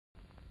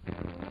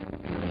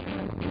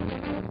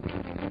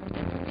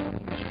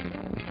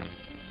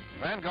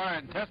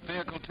Vanguard Test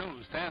Vehicle 2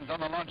 stands on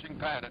the launching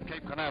pad at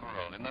Cape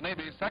Canaveral in the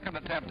Navy's second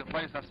attempt to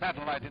place a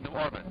satellite into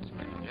orbit.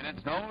 In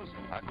its nose,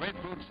 a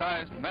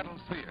grapefruit-sized metal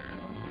sphere.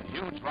 The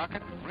huge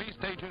rocket, 3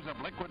 stages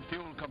of liquid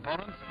fuel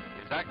components,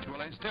 is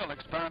actually still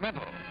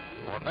experimental.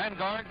 For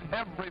Vanguard,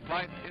 every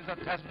flight is a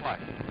test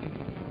flight.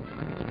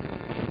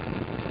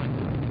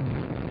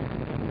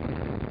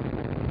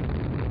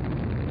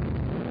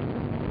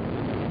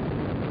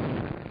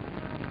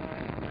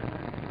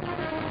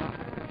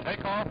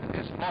 Takeoff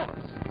is flawless.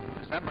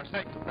 December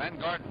 6th,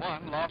 Vanguard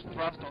 1 lost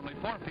thrust only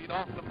 4 feet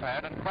off the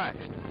pad and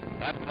crashed.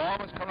 That flaw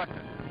was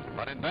corrected.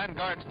 But in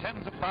Vanguard's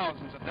tens of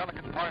thousands of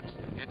delicate parts,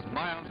 its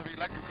miles of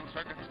electrical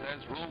circuits,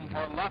 there's room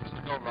for lots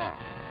to go wrong.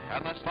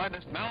 And the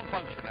slightest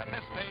malfunction at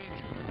this stage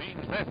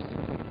means this.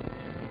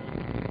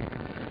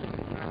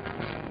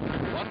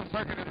 One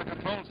circuit in the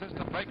control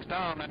system breaks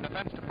down and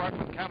Defense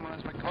Department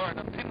cameras record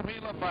a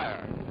pinwheel of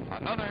fire.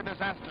 Another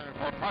disaster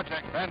for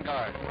Project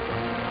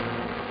Vanguard.